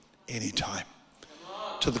anytime.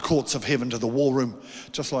 To the courts of heaven, to the war room.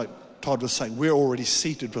 Just like Todd was saying, we're already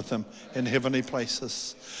seated with him in heavenly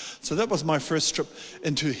places. So that was my first trip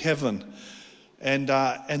into heaven. And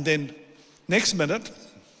then next minute,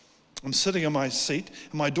 I'm sitting in my seat,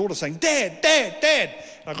 and my daughter's saying, Dad, Dad, Dad.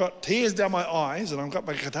 And I got tears down my eyes, and I've got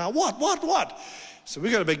my guitar. What? So we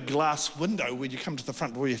got a big glass window. When you come to the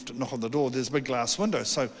front door, you have to knock on the door. There's a big glass window.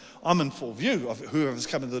 So I'm in full view of whoever's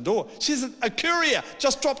coming to the door. She's a courier,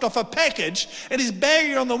 just dropped off a package, and he's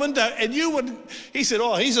banging on the window, and he said,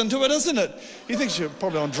 oh, he's into it, isn't it? He thinks you're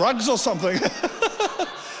probably on drugs or something.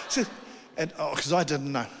 Because I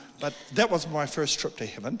didn't know. But that was my first trip to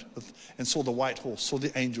heaven, and saw the white horse, saw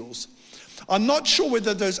the angels. I'm not sure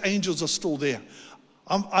whether those angels are still there.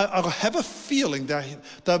 I have a feeling they're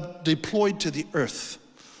deployed to the earth,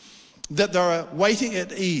 that they're waiting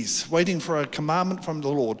at ease, waiting for a commandment from the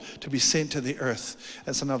Lord to be sent to the earth.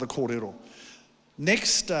 That's another kōrero.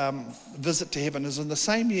 Next visit to heaven is in the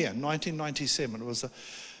same year, 1997. It was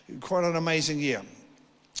quite an amazing year.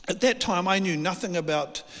 At that time, I knew nothing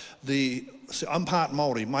about I'm part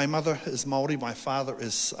Māori. My mother is Māori. My father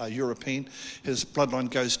is European. His bloodline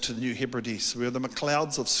goes to the New Hebrides. We're the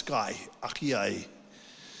McCleods of Skye, Akiai.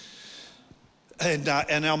 And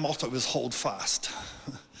our motto is hold fast.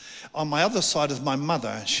 On my other side is my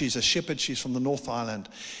mother. She's a shepherd. She's from the North Island.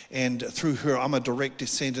 And through her, I'm a direct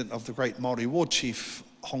descendant of the great Māori war chief,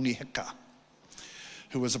 Hongi Hika,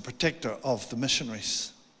 who was a protector of the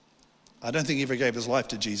missionaries. I don't think he ever gave his life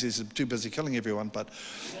to Jesus. He's too busy killing everyone. But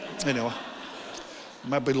anyway,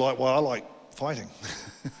 maybe like why I like fighting.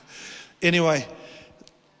 Anyway,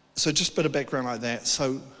 so just a bit of background like that.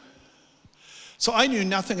 So I knew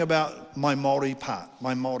nothing about my Māori part,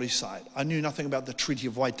 my Māori side. I knew nothing about the Treaty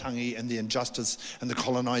of Waitangi and the injustice and the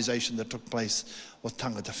colonisation that took place with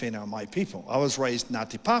tangata whenua, my people. I was raised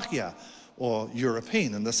Ngāti Pākehā, or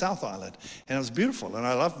European, in the South Island. And it was beautiful. And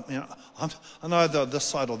I love, I'm either this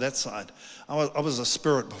side or that side. I was a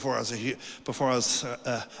spirit before I was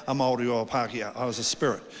a Māori or a Pākehā. I was a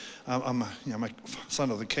spirit. I'm a son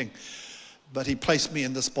of the king. But he placed me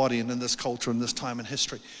in this body and in this culture and this time in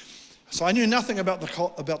history. So I knew nothing about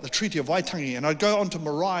the Treaty of Waitangi, and I'd go on to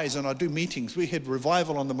maraes and I'd do meetings. We had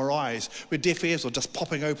revival on the maraes where deaf ears were just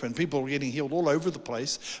popping open. People were getting healed all over the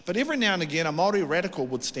place. But every now and again, a Māori radical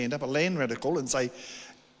would stand up, a land radical, and say,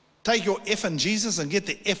 take your F in Jesus and get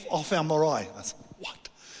the F off our marae. I said, what?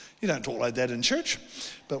 You don't talk like that in church.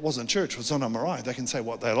 But it wasn't church, it was on a marae. They can say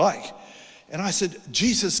what they like. And I said,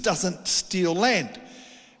 Jesus doesn't steal land.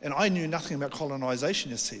 And I knew nothing about colonization,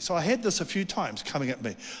 you see. So I had this a few times coming at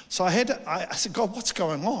me. So I said, God, what's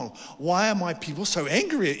going on? Why are my people so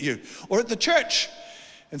angry at you or at the church?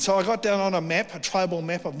 And so I got down on a map, a tribal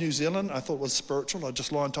map of New Zealand. I thought it was spiritual. I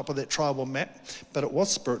just lay on top of that tribal map. But it was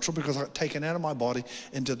spiritual because I got taken out of my body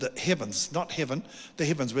into the heavens. Not heaven, the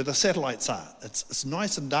heavens where the satellites are. It's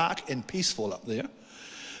nice and dark and peaceful up there.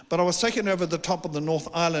 But I was taken over the top of the North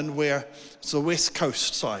Island where it's the west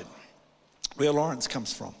coast side, where Lawrence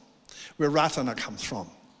comes from, where Ratana comes from.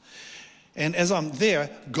 And as I'm there,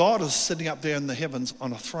 God is sitting up there in the heavens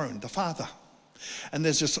on a throne, the Father. And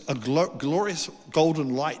there's just a glorious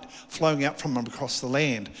golden light flowing out from him across the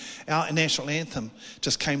land. Our national anthem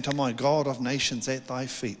just came to mind, God of nations at thy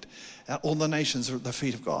feet. All the nations are at the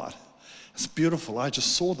feet of God. It's beautiful. I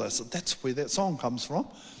just saw this. That's where that song comes from.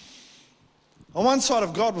 On one side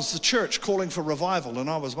of God was the church calling for revival, and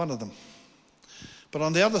I was one of them. But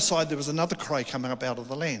on the other side, there was another cry coming up out of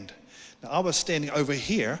the land. Now, I was standing over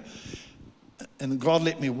here, and God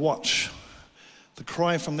let me watch the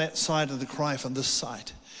cry from that side and the cry from this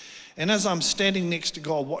side. And as I'm standing next to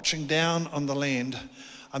God, watching down on the land,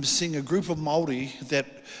 I'm seeing a group of Māori that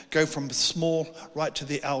go from small right to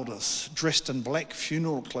the elders, dressed in black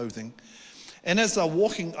funeral clothing. And as they're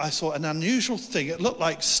walking, I saw an unusual thing. It looked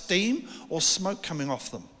like steam or smoke coming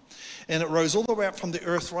off them. And it rose all the way up from the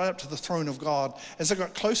earth right up to the throne of God. As I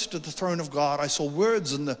got closer to the throne of God, I saw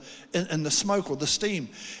words in the smoke or the steam.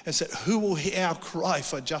 It said, who will hear our cry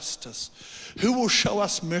for justice? Who will show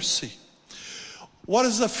us mercy? What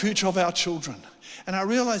is the future of our children? And I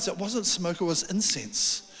realized it wasn't smoke, it was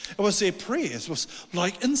incense. It was their prayers. It was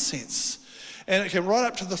like incense. And it came right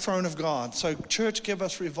up to the throne of God. So church, give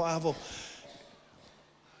us revival.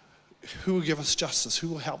 Who will give us justice? Who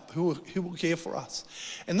will help? Who will care for us?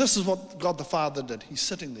 And this is what God the Father did. He's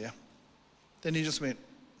sitting there. Then he just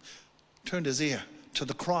turned his ear to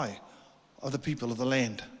the cry of the people of the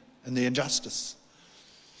land and the injustice.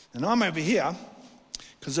 And I'm over here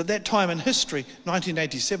because at that time in history,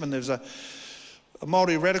 1987, there was a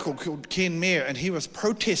Māori radical called Ken Mayer, and he was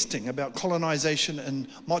protesting about colonization in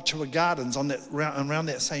Motua Gardens around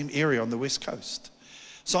that same area on the west coast.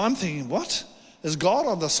 So I'm thinking, what? Is God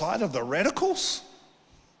on the side of the radicals?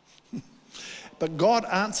 But God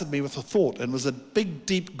answered me with a thought, and it was a big,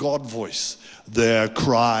 deep God voice. Their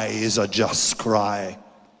cry is a just cry.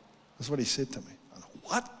 That's what he said to me. I thought,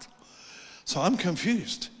 what? So I'm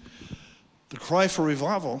confused. The cry for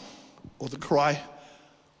revival or the cry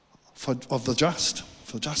for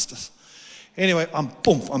justice. Anyway,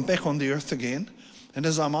 I'm back on the earth again. And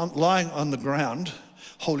as I'm lying on the ground,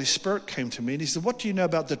 Holy Spirit came to me and he said, what do you know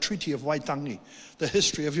about the Treaty of Waitangi, the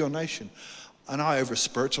history of your nation? And I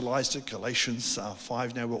over-spiritualized it. Galatians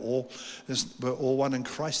 5, now we're all one in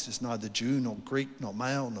Christ. There's neither Jew nor Greek, nor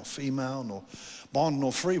male, nor female, nor bond,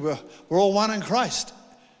 nor free. We're all one in Christ.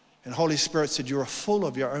 And Holy Spirit said, you're full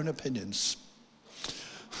of your own opinions.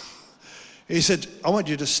 He said, I want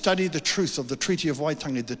you to study the truth of the Treaty of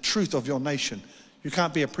Waitangi, the truth of your nation. You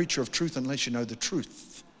can't be a preacher of truth unless you know the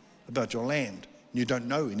truth about your land. You don't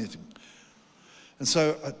know anything. And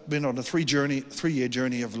so I've been on a 3-year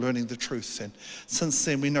journey of learning the truth. And since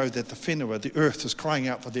then we know that the whenua, the earth, is crying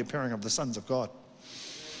out for the appearing of the sons of God.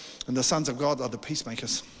 And the sons of God are the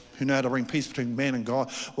peacemakers who know how to bring peace between man and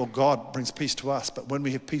God. Well, God brings peace to us, but when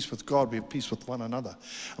we have peace with God, we have peace with one another.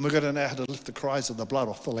 And we've got to know how to lift the cries of the blood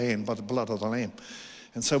off the land by the blood of the Lamb.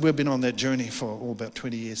 And so we've been on that journey for about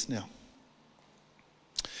 20 years now.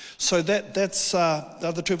 So that's the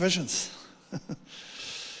other two visions.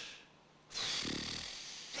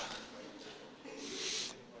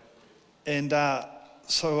 And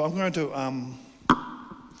so I'm going to,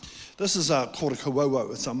 this is called a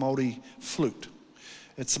kawowo. It's a Māori flute.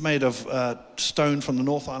 It's made of stone from the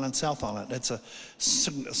North Island, South Island. It's a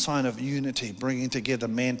sign of unity, bringing together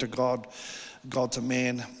man to God, God to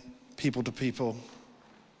man, people to people,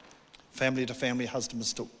 family to family,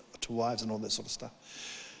 husbands to wives, and all that sort of stuff.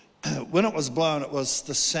 When it was blown, it was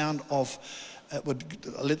the sound of, it would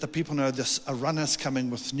let the people know a runner's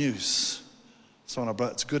coming with news. So when I blow,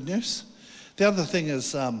 it's good news. The other thing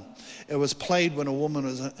is, it was played when a woman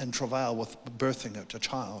was in travail with birthing a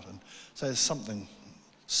child. And so there's something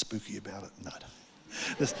spooky about it. No,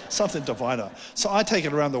 there's something divine. So I take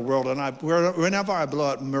it around the world, and whenever I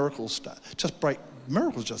blow it, miracles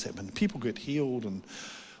just happen. People get healed, and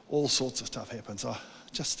all sorts of stuff happens.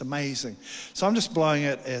 Just amazing. So I'm just blowing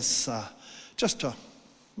it as I'm just going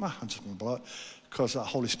to blow it because the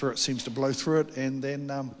Holy Spirit seems to blow through it. And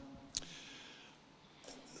then,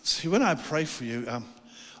 see, when I pray for you,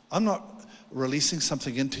 I'm not releasing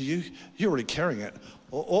something into you. You're already carrying it.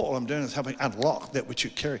 All I'm doing is helping unlock that which you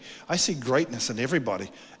carry. I see greatness in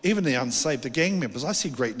everybody, even the unsaved, the gang members. I see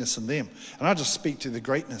greatness in them, and I just speak to the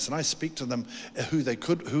greatness, and I speak to them who they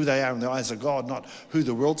are in the eyes of God, not who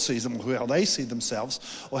the world sees them, or how they see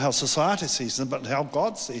themselves, or how society sees them, but how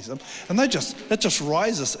God sees them. And that just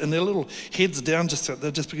rises, and their little heads down,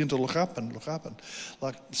 they just begin to look up and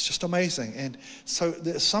like it's just amazing. And so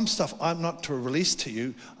there's some stuff I'm not to release to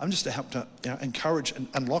you. I'm just to help to encourage and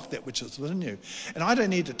unlock that which is within you. And I don't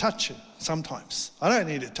need to touch you sometimes. I don't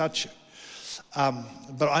need to touch you.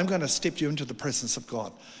 But I'm going to step you into the presence of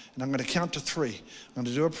God. And I'm going to count to 3. I'm going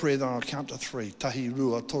to do a prayer, then I'll count to 3. Tahi,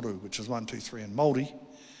 rua, toru, which is 1, 2, 3 in Māori.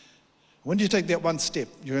 When you take that one step,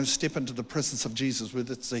 you're going to step into the presence of Jesus,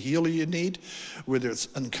 whether it's the healer you need, whether it's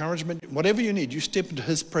encouragement, whatever you need, you step into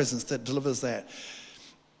his presence that delivers that.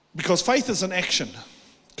 Because faith is an action.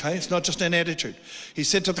 Okay, it's not just an attitude. He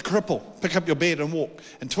said to the cripple, pick up your bed and walk.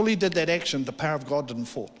 Until he did that action, the power of God didn't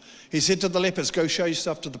fall. He said to the lepers, go show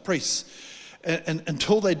yourself to the priests. And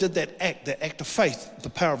until they did that act of faith,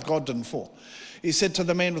 the power of God didn't fall. He said to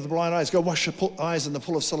the man with the blind eyes, go wash your eyes in the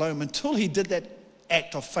pool of Siloam. Until he did that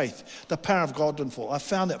act of faith, the power of God didn't fall. I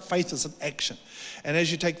found that faith is an action. And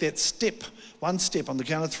as you take that step, one step on the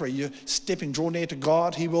count of 3, you're stepping, draw near to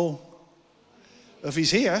God. He will, if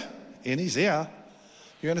he's here, and he's here,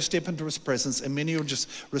 you're going to step into his presence, and many will just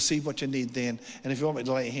receive what you need then. And if you want me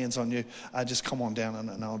to lay hands on you, just come on down,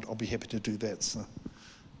 and I'll be happy to do that. So.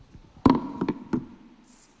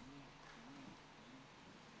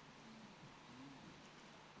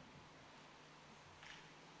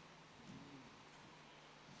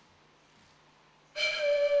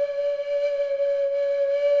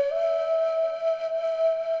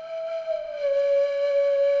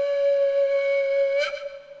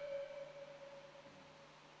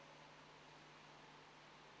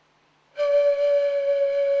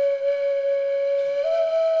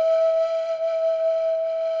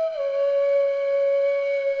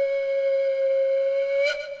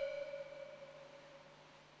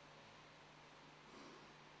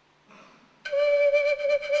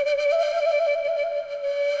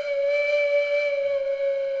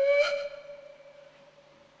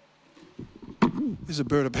 There's a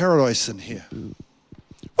bird of paradise in here.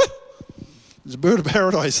 There's a bird of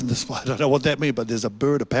paradise in this one. I don't know what that means, but there's a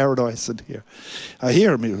bird of paradise in here. I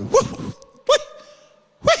hear him. Would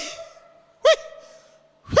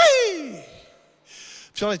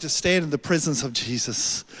you like to stand in the presence of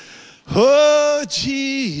Jesus? Oh,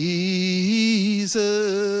 Jesus,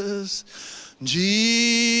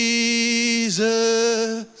 Jesus,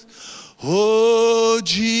 oh,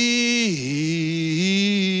 Jesus.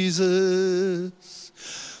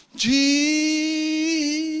 Jesus,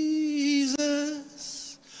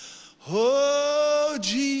 oh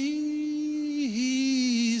Jesus,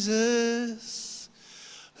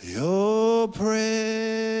 your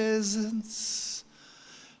presence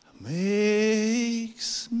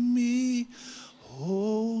makes me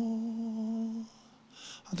whole.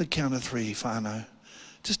 On the count of 3, whānau,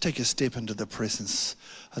 just take a step into the presence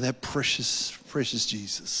of that precious, precious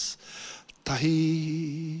Jesus.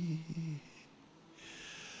 Tahi.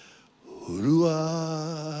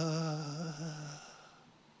 Rua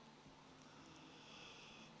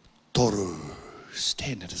Toru.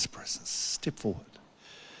 Stand in his presence. Step forward.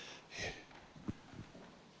 Yeah.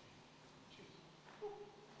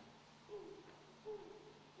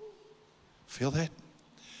 Feel that?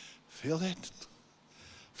 Feel that?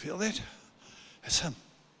 Feel that? That's him.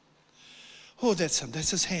 Oh, that's him.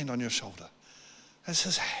 That's his hand on your shoulder. That's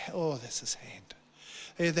his hand.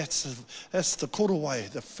 Hey, that's the korowai,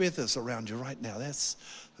 the feathers around you right now. That's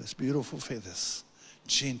those beautiful feathers.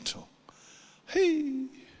 Gentle. Hey.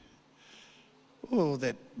 Oh,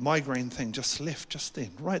 that migraine thing just left just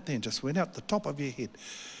then, right then, just went out the top of your head.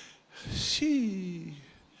 She.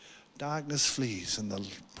 Darkness flees in the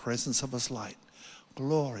presence of his light.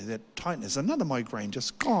 Glory, that tightness. Another migraine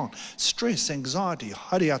just gone. Stress, anxiety,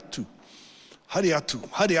 hariatu. Hariatu,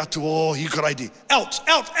 hariatu, oh, hikaraiti. Out,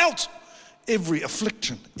 out, out. Every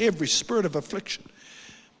affliction, every spirit of affliction,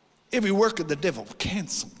 every work of the devil,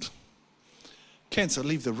 cancelled. Cancer,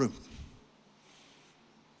 leave the room.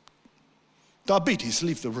 Diabetes,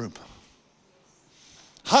 leave the room.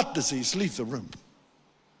 Heart disease, leave the room.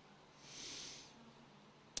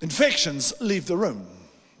 Infections, leave the room.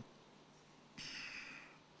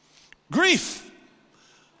 Grief,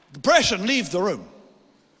 depression, leave the room.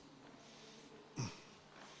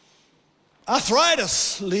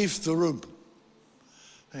 Arthritis, leave the room.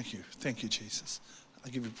 Thank you, Jesus. I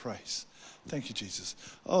give you praise. Thank you, Jesus.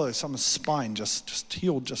 Oh, someone's spine just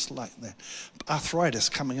healed just like that. Arthritis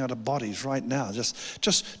coming out of bodies right now. Just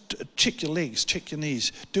check your legs, check your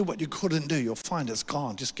knees. Do what you couldn't do. You'll find it's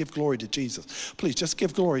gone. Just give glory to Jesus. Please, just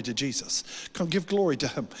give glory to Jesus. Come give glory to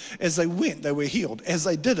him. As they went, they were healed. As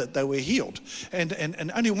they did it, they were healed.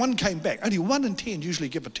 And only one came back. Only 1 in 10 usually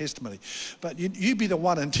give a testimony. But you be the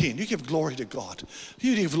 1 in 10. You give glory to God.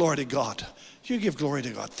 You give glory to God. You give glory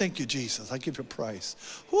to God. Thank you, Jesus. I give you praise.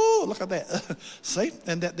 Oh, look at that. See?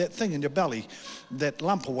 And that thing in your belly, that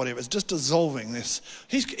lump or whatever, is just dissolving this.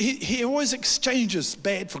 He always exchanges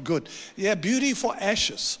bad for good. Yeah, beauty for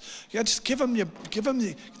ashes. Yeah, just give him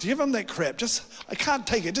that crap. Just, I can't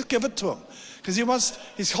take it. Just give it to him. Because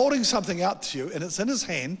he's holding something out to you, and it's in his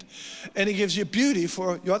hand, and he gives you beauty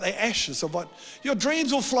for the ashes of what your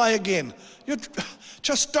dreams will fly again.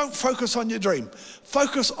 Just don't focus on your dream.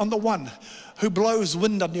 Focus on the one who blows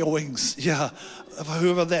wind under your wings. Yeah,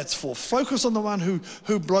 whoever that's for. Focus on the one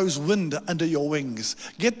who blows wind under your wings.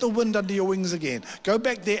 Get the wind under your wings again. Go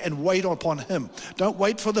back there and wait upon him. Don't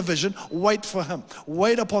wait for the vision. Wait for him.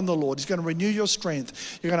 Wait upon the Lord. He's going to renew your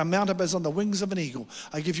strength. You're going to mount up as on the wings of an eagle.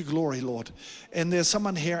 I give you glory, Lord. And there's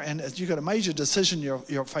someone here, and you've got a major decision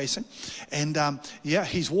you're facing. And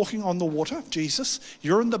he's walking on the water, Jesus.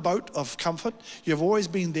 You're in the boat of comfort. You've always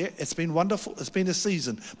been there. It's been wonderful. It's been a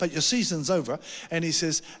season. But your season's over. And he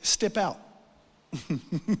says, step out.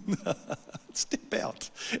 Step out.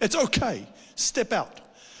 It's okay. Step out.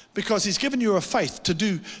 Because he's given you a faith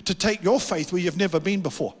to take your faith where you've never been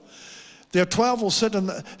before. There are 12 will sit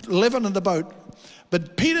 11 in the boat.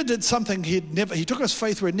 But Peter did something he took his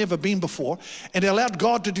faith where he'd never been before, and he allowed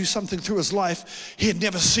God to do something through his life he had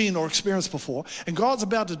never seen or experienced before. And God's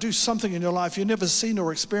about to do something in your life you've never seen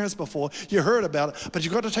or experienced before. You heard about it, but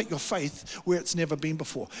you've got to take your faith where it's never been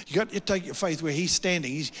before. You've got to take your faith where he's standing.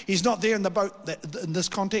 He's not there in the boat in this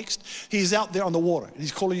context. He's out there on the water, and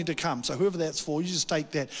he's calling you to come. So whoever that's for, you just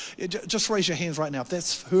take that. Just raise your hands right now. If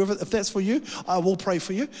that's for you, I will pray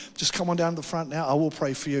for you. Just come on down to the front now. I will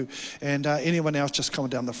pray for you. And anyone else, just come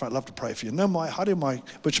down the front. I'd love to pray for you. No mai, haere mai,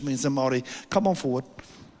 which means in Māori. Come on forward.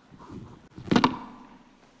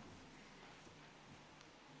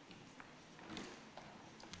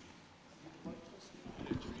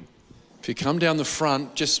 If you come down the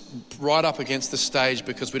front, just right up against the stage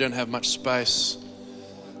because we don't have much space.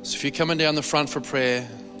 So if you're coming down the front for prayer,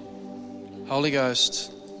 Holy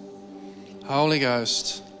Ghost, Holy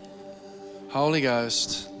Ghost, Holy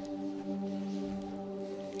Ghost,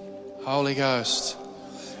 Holy Ghost.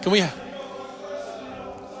 Can we... Are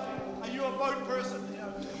you a boat person?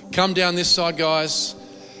 Come down this side, guys.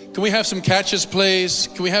 Can we have some catches, please?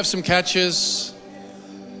 Can we have some catches?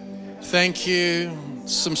 Thank you.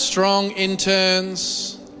 Some strong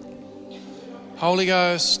interns. Holy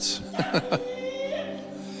Ghost.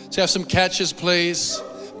 Let's have some catches, please.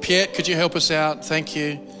 Piet, could you help us out? Thank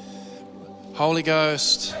you. Holy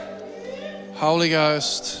Ghost. Holy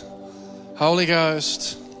Ghost. Holy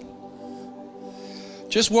Ghost.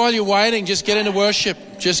 Just while you're waiting, just get into worship.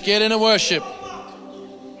 Just get into worship.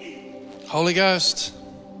 Holy Ghost.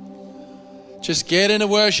 Just get into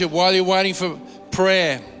worship while you're waiting for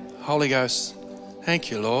prayer. Holy Ghost.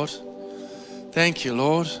 Thank you, Lord. Thank you,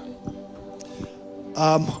 Lord.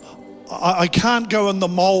 I can't go in the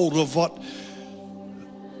mold of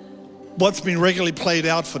what's been regularly played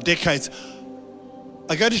out for decades.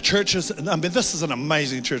 I go to churches, and I mean, this is an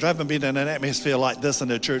amazing church. I haven't been in an atmosphere like this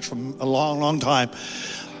in a church for a long, long time.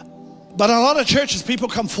 But in a lot of churches, people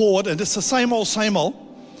come forward, and it's the same old,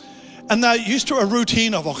 and they're used to a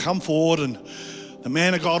routine of, I'll come forward, and the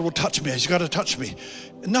man of God will touch me. He's got to touch me.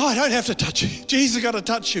 No, I don't have to touch you. Jesus has got to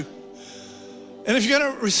touch you. And if you're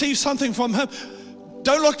going to receive something from him,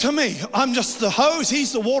 don't look to me. I'm just the hose.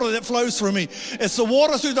 He's the water that flows through me. It's the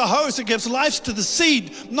water through the hose that gives life to the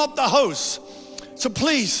seed, not the hose. So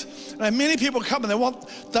please, many people come and they want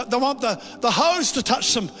the hose to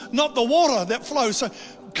touch them, not the water that flows. So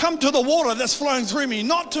come to the water that's flowing through me,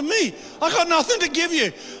 not to me. I got nothing to give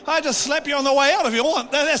you. I just slap you on the way out if you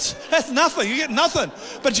want. That's nothing. You get nothing.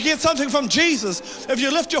 But you get something from Jesus. If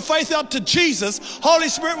you lift your faith out to Jesus, Holy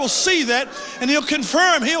Spirit will see that and he'll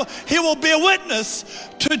confirm. He will bear witness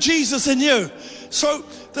to Jesus in you. So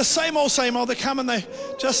the same old, they come and they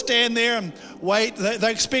just stand there and wait.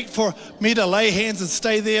 They expect for me to lay hands and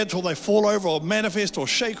stay there until they fall over or manifest or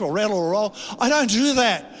shake or rattle or roll. I don't do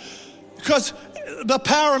that because the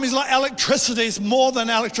power of me is like electricity. It's more than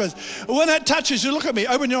electricity. When it touches you, look at me,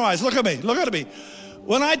 open your eyes, look at me, look at me.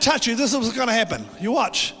 When I touch you, this is what's going to happen. You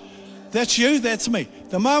watch. That's you, that's me.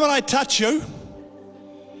 The moment I touch you,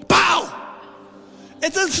 pow!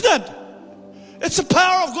 It's instant. It's the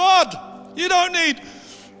power of God. You don't need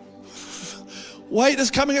Wait,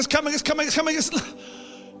 it's coming.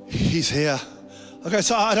 He's here. Okay,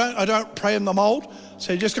 so I don't pray in the mold.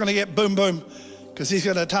 So you're just going to get boom, boom, because he's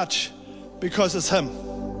going to touch, because it's him.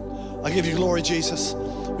 I give you glory, Jesus.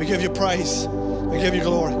 We give you praise. We give you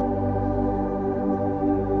glory.